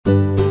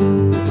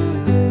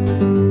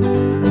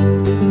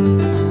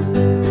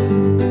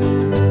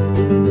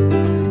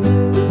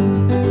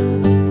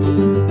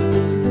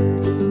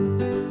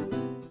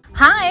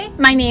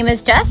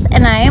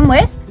and I am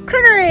with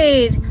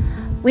Critter.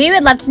 We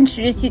would love to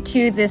introduce you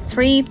to the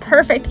 3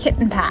 perfect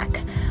kitten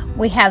pack.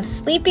 We have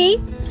Sleepy,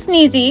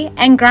 Sneezy,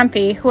 and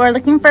Grumpy, who are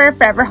looking for a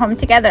forever home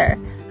together.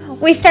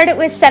 We started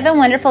with 7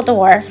 wonderful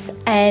dwarfs,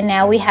 and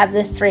now we have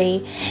the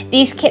 3.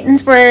 These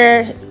kittens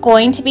were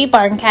going to be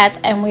barn cats,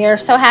 and we are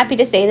so happy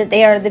to say that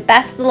they are the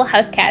best little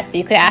house cats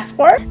you could ask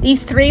for.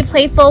 These 3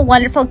 playful,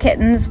 wonderful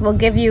kittens will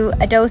give you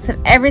a dose of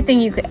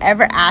everything you could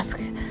ever ask.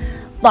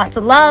 Lots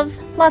of love,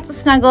 lots of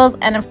snuggles,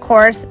 and of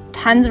course,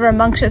 tons of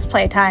rambunctious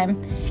playtime.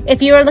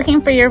 If you are looking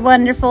for your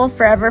wonderful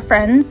forever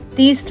friends,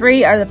 these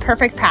 3 are the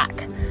perfect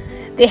pack.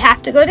 They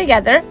have to go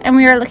together, and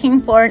we are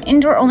looking for an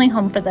indoor-only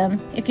home for them.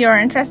 If you are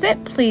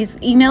interested, please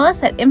email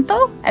us at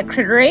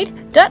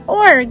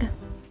info@critteraid.org.